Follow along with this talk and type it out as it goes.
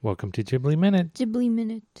Welcome to Ghibli Minute. Ghibli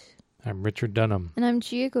Minute. I'm Richard Dunham. And I'm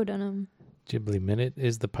Chieko Dunham. Ghibli Minute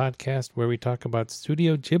is the podcast where we talk about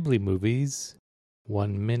Studio Ghibli movies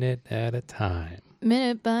 1 minute at a time.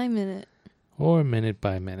 Minute by minute. Or minute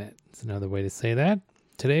by minute. It's another way to say that.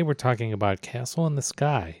 Today we're talking about Castle in the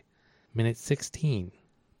Sky, minute 16.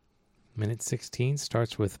 Minute 16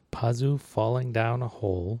 starts with Pazu falling down a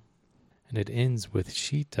hole, and it ends with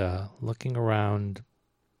Shita looking around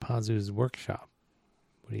Pazu's workshop.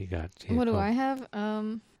 What do you got, Chieko? What do I have?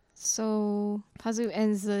 So Pazu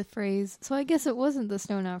ends the phrase, so I guess it wasn't the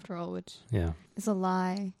stone after all, which is a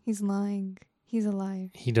lie. He's lying. He's a liar.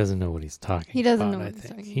 He doesn't know what he's talking about. He doesn't know what he's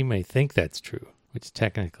talking. He may think that's true, which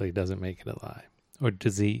technically doesn't make it a lie. Or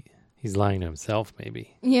does he? He's lying to himself,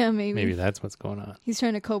 maybe. Yeah, maybe. Maybe that's what's going on. He's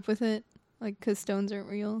trying to cope with it, like, because stones aren't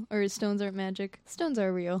real, or stones aren't magic. Stones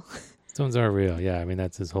are real. Stones are real, yeah. I mean,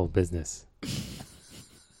 that's his whole business.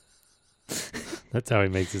 That's how he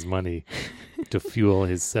makes his money to fuel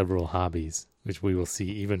his several hobbies, which we will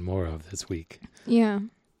see even more of this week. Yeah.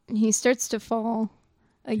 He starts to fall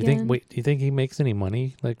again. Do you think he makes any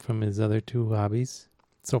money, like, from his other two hobbies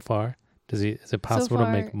so far? Is it possible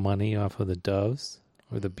to make money off of the doves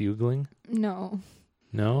or the bugling? No.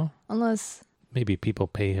 No? Unless... Maybe people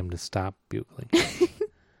pay him to stop bugling.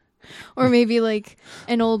 Or maybe, like,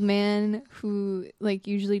 an old man who, like,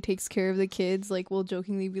 usually takes care of the kids, like, will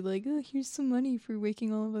jokingly be like, oh, here's some money for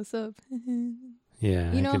waking all of us up.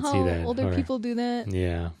 Yeah, you know I can how see that. Older people do that?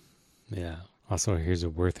 Yeah, yeah. Also, here's a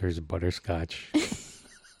Werther's butterscotch.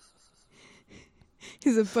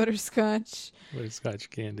 He's a butterscotch.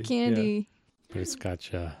 Butterscotch candy. Yeah.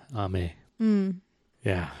 Butterscotch ame. Mm.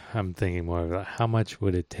 Yeah, I'm thinking more about how much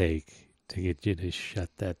would it take to get you to shut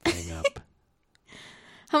that thing up?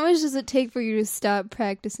 How much does it take for you to stop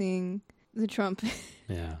practicing the trumpet?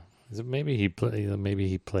 Yeah. Maybe he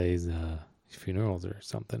plays funerals or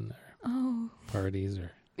something, or parties, or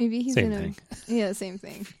maybe he's same in thing. Yeah, same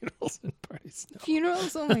thing. Funerals and parties. No.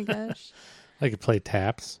 Funerals? Oh my gosh. I could play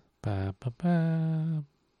taps. Ba, ba, ba,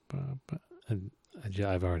 ba, ba.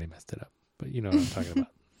 I've already messed it up, but you know what I'm talking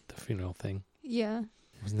about. The funeral thing. Yeah.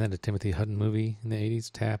 Wasn't that a Timothy Hutton movie in the 80s?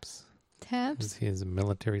 Taps? Taps? He has a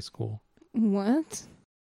military school. What?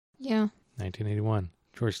 Yeah. 1981.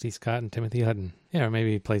 George C. Scott and Timothy Hutton. Yeah, or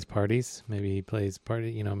maybe he plays parties. Maybe he plays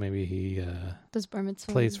maybe he does bar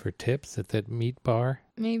mitzvah. Plays for tips at that meat bar.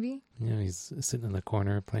 Maybe. You know, he's sitting in the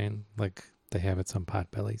corner playing like they have at some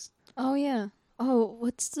Potbellies. Oh, yeah. Oh,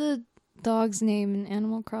 what's the dog's name in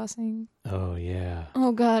Animal Crossing? Oh, yeah.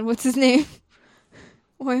 Oh, God, what's his name?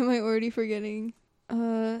 Why am I already forgetting?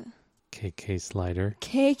 KK Slider.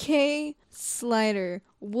 KK Slider.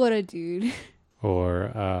 What a dude.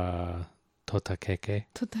 Or Totakeke.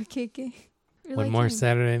 Totakeke. One more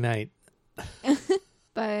Saturday night.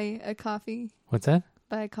 Buy a coffee. What's that?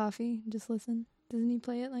 Buy a coffee. Just listen. Doesn't he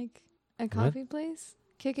play it like a coffee place?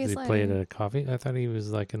 KK Does Slider. he play it at a coffee? I thought he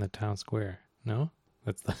was like in the town square. No?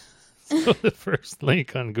 That's the... So the first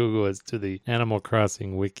link on Google is to the Animal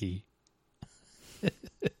Crossing wiki.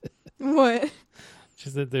 What?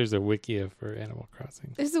 Just that there's a wikia for Animal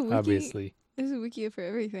Crossing. There's a wiki. Obviously. There's a wikia for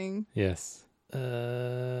everything. Yes.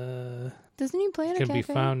 Doesn't he play at a cafe? Can be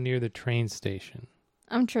found near the train station.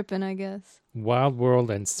 I'm tripping, I guess. Wild World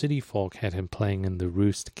and City Folk had him playing in the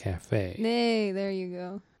Roost Cafe. Hey, there you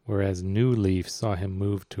go. Whereas New Leaf saw him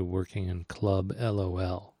move to working in Club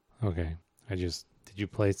LOL. Okay. Did you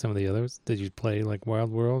play some of the others? Did you play like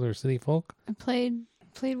Wild World or City Folk? I played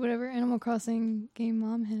whatever Animal Crossing game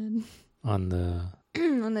Mom had. On the...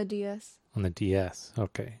 on the DS. On the DS,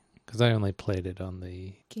 okay. Because I only played it on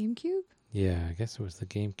the... GameCube? Yeah, I guess it was the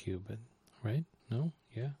GameCube, right? No?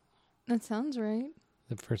 Yeah? That sounds right.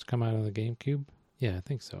 Did it first come out on the GameCube? Yeah, I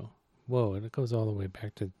think so. Whoa, it goes all the way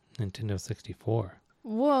back to Nintendo 64.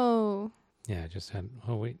 Whoa. Yeah, I just had...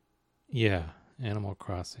 Oh, wait. Yeah, Animal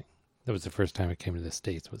Crossing. That was the first time it came to the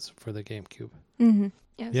States, was for the GameCube. Mm-hmm.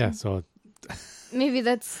 Yeah, so... Maybe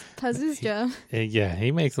that's Pazu's job. Yeah,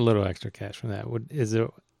 he makes a little extra cash from that.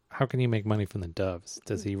 How can he make money from the doves?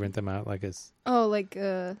 Does he rent them out like his... Oh, like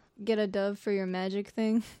get a dove for your magic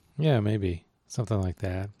thing? Yeah, maybe. Something like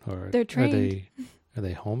that. Or they're trained. Are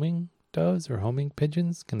they homing doves or homing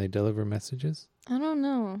pigeons? Can they deliver messages? I don't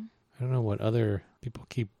know. I don't know what other people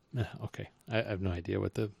keep... Okay, I have no idea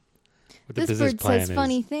what the this business bird plan says is.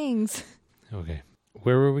 funny things. Okay.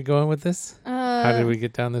 Where were we going with this? How did we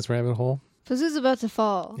get down this rabbit hole? Pazu's about to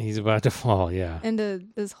fall. He's about to fall, yeah. Into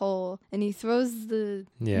this hole. And he throws the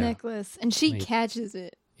necklace. And she catches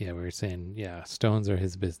it. Yeah, we were saying, stones are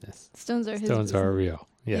his business. Stones are his business. Stones are real.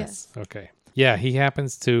 Yes. Okay. Yeah, he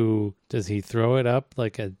happens to... Does he throw it up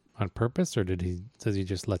like a on purpose, or does he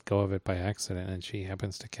just let go of it by accident and she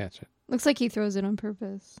happens to catch it? Looks like he throws it on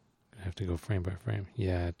purpose. I have to go frame by frame.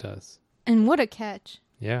 Yeah, it does. And what a catch.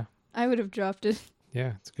 Yeah. I would have dropped it.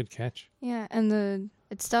 Yeah, it's a good catch. Yeah, and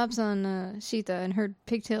it stops on Sheeta, and her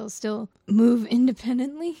pigtails still move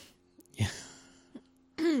independently.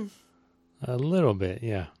 A little bit,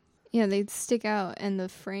 yeah. Yeah, they stick out, and the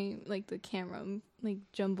frame, like the camera, like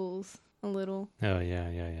jumbles a little. Oh, yeah.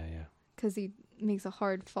 Because he makes a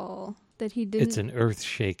hard fall that he didn't. It's an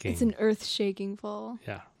earth-shaking. It's an earth-shaking fall.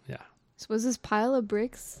 Yeah. So was this pile of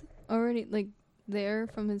bricks already, like, there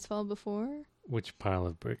from his fall before? Which pile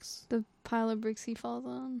of bricks? The pile of bricks he falls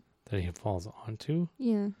on? That he falls onto?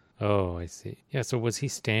 Yeah. Oh, I see. Yeah, so was he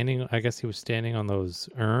standing, I guess he was standing on those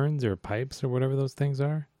urns or pipes or whatever those things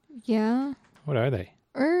are? Yeah. What are they?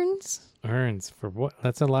 Urns? Urns for what?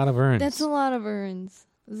 That's a lot of urns. That's a lot of urns.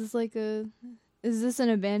 Is this an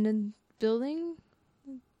abandoned building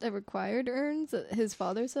that required urns that his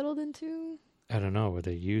father settled into? I don't know. Were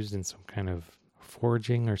they used in some kind of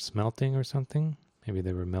forging or smelting or something? Maybe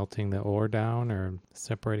they were melting the ore down or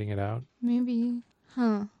separating it out. Maybe.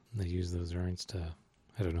 Huh. They use those urns to,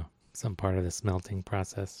 I don't know, some part of the smelting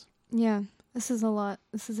process. Yeah. This is a lot.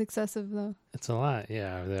 This is excessive, though. It's a lot,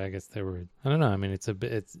 yeah. I guess there were, I don't know. I mean,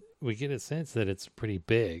 we get a sense that it's pretty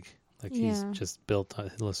big. Like he's just built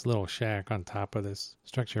this little shack on top of this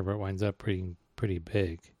structure, but it winds up pretty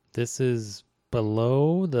big. This is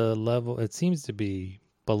below the level, it seems to be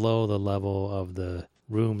below the level of the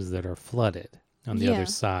rooms that are flooded on the other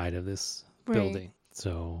side of this building.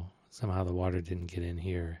 So somehow the water didn't get in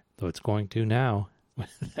here, though it's going to now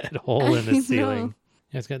with that hole in the ceiling.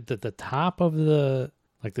 Yeah, it's got the top of the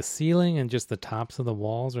ceiling and just the tops of the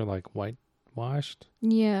walls are like whitewashed.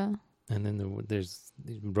 Yeah. And then there's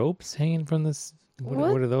these ropes hanging from this.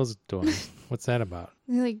 What are those doing? What's that about?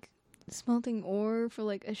 They're like smelting ore for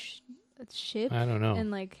like a ship. I don't know.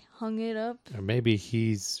 And like hung it up. Or maybe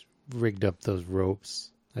he's rigged up those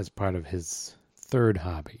ropes as part of his third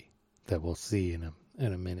hobby that we'll see in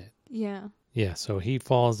a minute. Yeah. Yeah, so he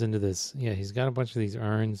falls into this. Yeah, he's got a bunch of these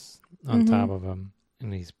urns on top of him,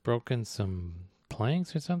 and he's broken some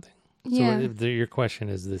planks or something. Yeah. So your question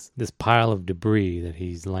is this pile of debris that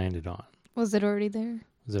he's landed on. Was it already there?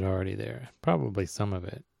 Was it already there? Probably some of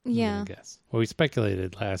it. Yeah. I guess. Well, we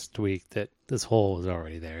speculated last week that this hole was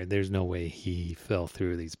already there. There's no way he fell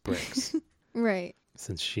through these bricks. Right.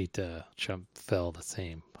 Since Sheeta fell the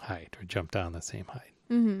same height or jumped down the same height.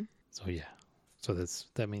 Mm-hmm. So yeah. So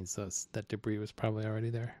that means that debris was probably already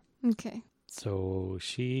there. Okay. So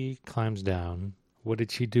she climbs down. What did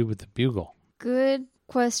she do with the bugle? Good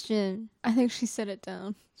question. I think she set it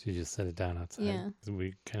down. She just set it down outside. Yeah.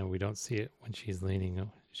 We don't see it when she's leaning.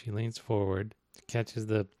 She leans forward, catches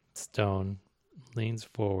the stone, leans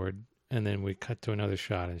forward, and then we cut to another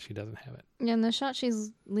shot and she doesn't have it. Yeah, in the shot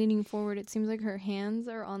she's leaning forward, it seems like her hands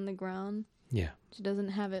are on the ground. Yeah. She doesn't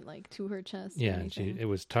have it like to her chest. Yeah, and it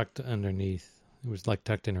was tucked underneath. It was like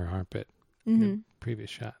tucked in her armpit. In the previous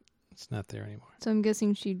shot. It's not there anymore. So I'm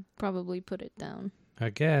guessing she'd probably put it down. I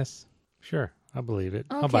guess. Sure. I'll believe it.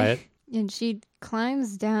 Okay. I'll buy it. And she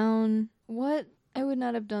climbs down. What? I would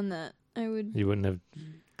not have done that. You wouldn't have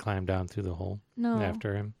climbed down through the hole? No.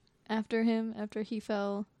 After him? After he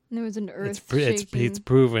fell. And there was an earth It's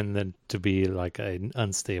proven to be like an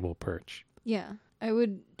unstable perch. Yeah. I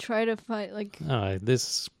would try to fight like...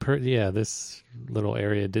 this little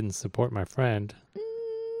area didn't support my friend.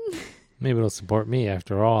 Maybe it'll support me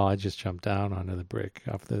after all. I just jumped down onto the brick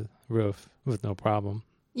off the roof with no problem.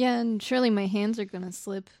 Yeah, and surely my hands are going to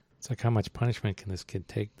slip. It's like, how much punishment can this kid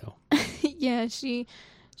take, though? Yeah, she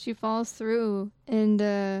falls through.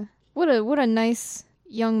 And what a nice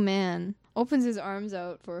young man. Opens his arms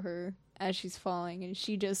out for her as she's falling, and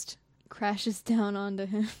she just crashes down onto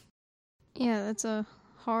him. Yeah, that's a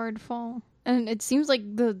hard fall. And it seems like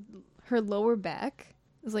her lower back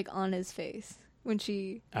is like on his face when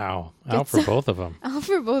she... Ow. Out for both of them. Out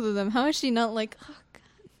for both of them. How is she not like, oh,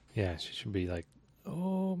 God. Yeah, she should be like,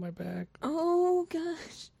 oh, my back. Oh,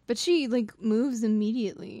 gosh. But she, like, moves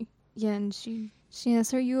immediately. Yeah, and she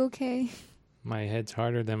asks, are you okay? My head's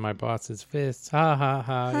harder than my boss's fists. Ha, ha,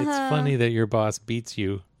 ha. It's funny that your boss beats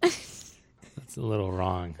you. That's a little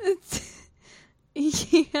wrong.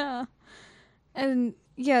 Yeah. And,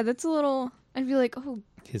 yeah, that's a little... I'd be like, oh...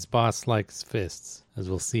 His boss likes fists, as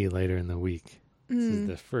we'll see later in the week. This is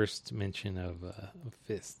the first mention of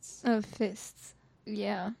fists. Of fists.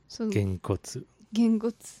 Yeah. So Genkotsu.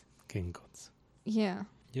 Genkotsu. Yeah.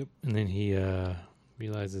 Yep. And then he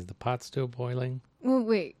realizes the pot's still boiling. Well,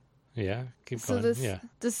 wait. Yeah, keep so going.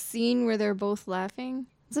 This scene where they're both laughing,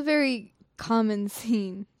 it's a very common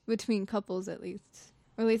scene between couples, at least.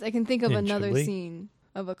 Or at least I can think of In another Ghibli? scene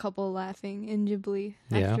of a couple laughing in Ghibli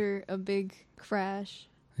Yeah. after a big crash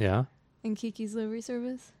Yeah. in Kiki's Livery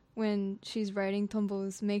Service when she's riding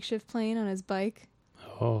Tombo's makeshift plane on his bike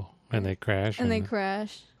Oh, and they crash. and they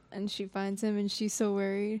crash and she finds him and she's so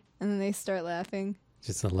worried and then they start laughing.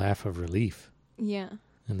 Just a laugh of relief Yeah.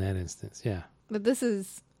 in that instance. Yeah. But this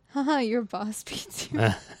is, haha, your boss beats you.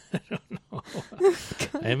 I don't know.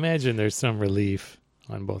 I imagine there's some relief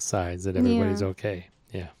on both sides that everybody's Yeah. okay.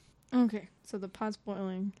 Yeah. Okay, so the pot's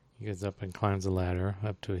boiling. He gets up and climbs the ladder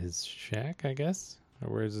up to his shack, I guess.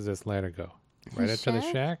 Or where does this ladder go? Right His up to the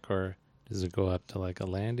shack? shack? Or does it go up to like a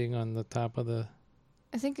landing on the top of the...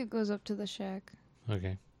 I think it goes up to the shack.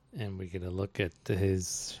 Okay. And we get a look at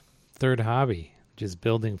his third hobby, which is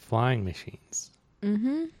building flying machines.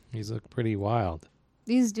 Mm-hmm. These look pretty wild.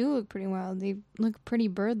 These do look pretty wild. They look pretty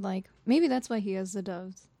bird-like. Maybe that's why he has the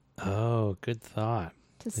doves. Oh, good thought.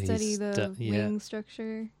 To He's study the yeah. wing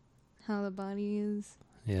structure, how the body is.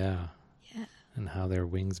 Yeah. Yeah. And how their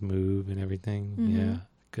wings move and everything. Mhm. Yeah.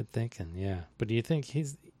 Good thinking. Yeah. But do you think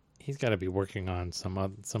he's got to be working on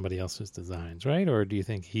somebody else's designs, right? Or do you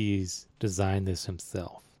think he's designed this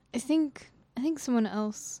himself? I think someone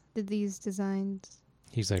else did these designs.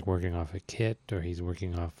 He's like working off a kit, or he's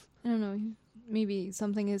working off... I don't know. Maybe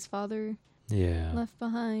something his father Yeah. left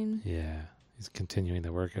behind. Yeah. He's continuing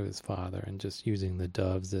the work of his father and just using the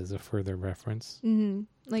doves as a further reference. Mm-hmm.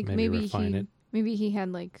 Like Maybe refine it. Maybe he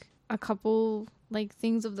had like a couple like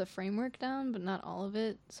things of the framework down, but not all of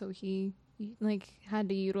it. So he like had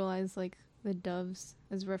to utilize like the doves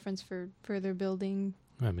as reference for further building.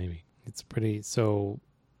 Well, maybe. It's pretty... So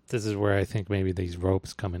this is where I think maybe these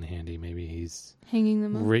ropes come in handy. Maybe he's... Hanging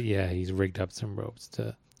them up. he's rigged up some ropes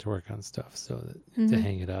to work on stuff so that to Mhm.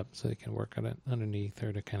 hang it up so they can work on it underneath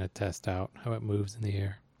or to kind of test out how it moves in the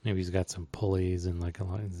air. Maybe he's got some pulleys and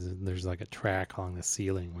there's like a track along the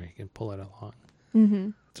ceiling where he can pull it along. Mm-hmm.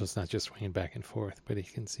 So it's not just swinging back and forth, but he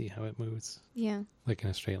can see how it moves Yeah, like in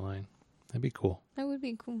a straight line. That'd be cool. that would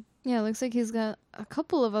be cool. Yeah, it looks like he's got a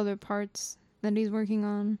couple of other parts that he's working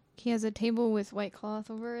on. He has a table with white cloth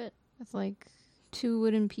over it with like 2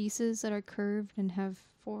 wooden pieces that are curved and have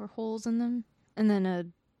 4 holes in them. And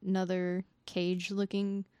then another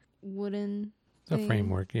cage-looking wooden The thing.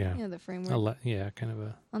 framework, yeah. Yeah, the framework Kind of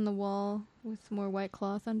a... on the wall with more white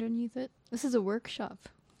cloth underneath it. This is a workshop.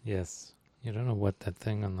 Yes. You don't know what that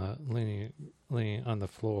thing on the leaning on the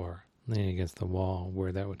floor, leaning against the wall,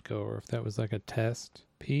 where that would go, or if that was like a test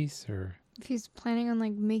piece, or... If he's planning on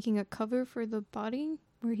like making a cover for the body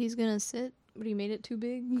where he's gonna sit, but he made it too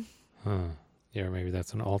big. Huh. Yeah, or maybe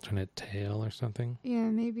that's an alternate tail or something. Yeah,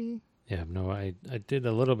 maybe. Yeah, no, I did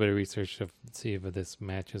a little bit of research to see if this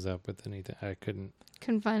matches up with anything. I couldn't.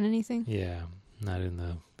 Couldn't find anything. Yeah, not in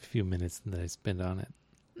the few minutes that I spent on it.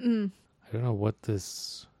 Mm. I don't know what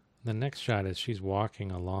this... The next shot is she's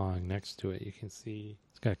walking along next to it. You can see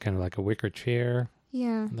it's got kind of like a wicker chair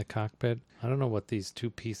Yeah. in the cockpit. I don't know what these 2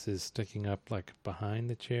 pieces sticking up like behind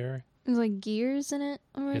the chair. There's like gears in it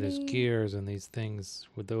already. Yeah, there's gears and these things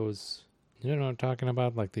with those... You know what I'm talking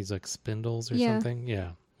about? Like these like spindles or Yeah. something?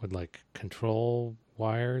 Yeah. With like control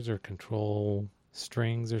wires or control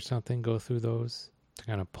strings or something go through those to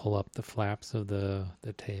kind of pull up the flaps of the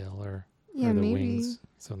tail or Yeah, the maybe. wings,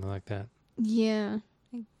 something like that. Yeah.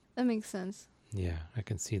 That makes sense. Yeah, I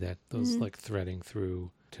can see that. Those Mhm. like threading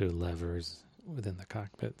through to levers within the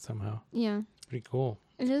cockpit somehow. Yeah. Pretty cool.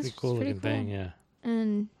 It is Pretty cool pretty looking cool. thing, yeah.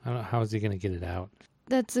 And I don't know, how is he going to get it out?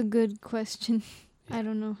 that's a good question. Yeah. I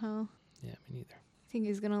don't know how. Yeah, me neither. I think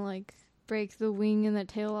he's gonna like break the wing and the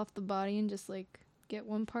tail off the body and just like get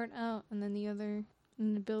one part out and then the other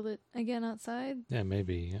and then build it again outside. Yeah,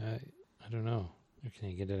 maybe. I don't know. Or can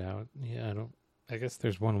you get it out? Yeah, I guess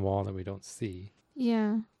there's one wall that we don't see.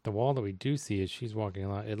 Yeah. The wall that we do see is she's walking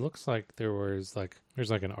along. It looks like there's like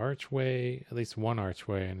an archway, at least one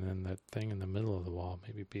archway, and then that thing in the middle of the wall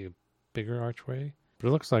maybe be a bigger archway. But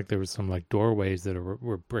it looks like there was some like doorways that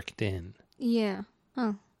were bricked in. Yeah.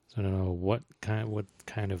 Huh. So I don't know what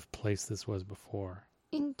kind of place this was before.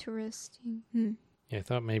 Interesting. Yeah, I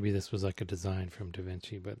thought maybe this was like a design from Da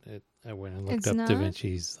Vinci, but I went and looked It's up not? Da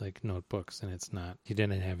Vinci's like notebooks, and it's not. He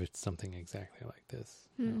didn't have something exactly like this.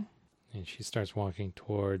 No. And she starts walking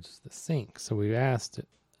towards the sink. So I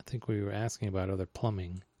think we were asking about other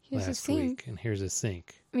plumbing Here's a last sink. week, and here's a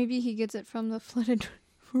sink. Maybe he gets it from the flooded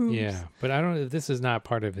rooms. Yeah, but I don't. This is not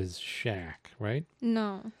part of his shack, right?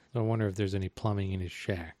 No. So I wonder if there's any plumbing in his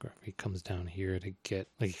shack, or if he comes down here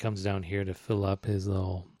to fill up his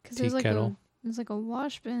little Because tea kettle. there's like a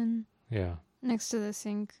wash bin Yeah. next to the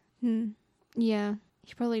sink. Yeah.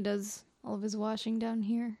 He probably does all of his washing down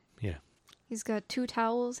here. Yeah. He's got 2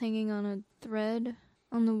 towels hanging on a thread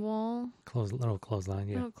on the wall. Little clothesline,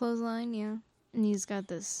 yeah. Little clothesline, yeah. And he's got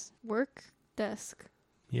this work desk.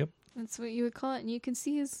 Yep. That's what you would call it. And you can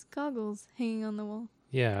see his goggles hanging on the wall.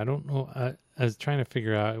 Yeah, I don't know. I was trying to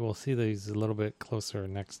figure out. We'll see these a little bit closer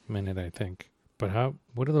next minute, I think. But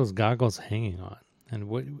what are those goggles hanging on? And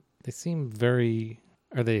what they seem very.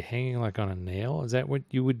 Are they hanging like on a nail? Is that what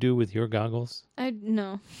you would do with your goggles?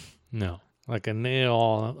 No. No, like a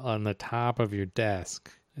nail on the top of your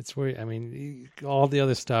desk. It's where all the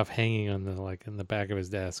other stuff hanging on in the back of his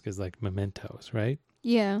desk is like mementos, right?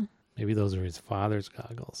 Yeah. Maybe those are his father's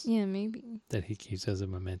goggles. Yeah, maybe. That he keeps as a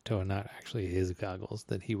memento and not actually his goggles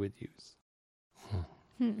that he would use.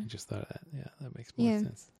 I just thought of that. Yeah, that makes more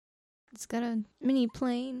sense. It's got a mini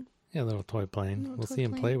plane. Yeah, a little toy plane. We'll see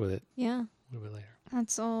him play with it. Yeah. A little bit later.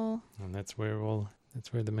 That's all. And that's where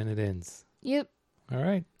the minute ends. Yep. All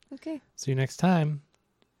right. Okay. See you next time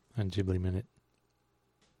on Ghibli Minute.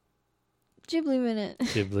 Ghibli Minute.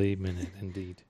 Ghibli Minute, indeed.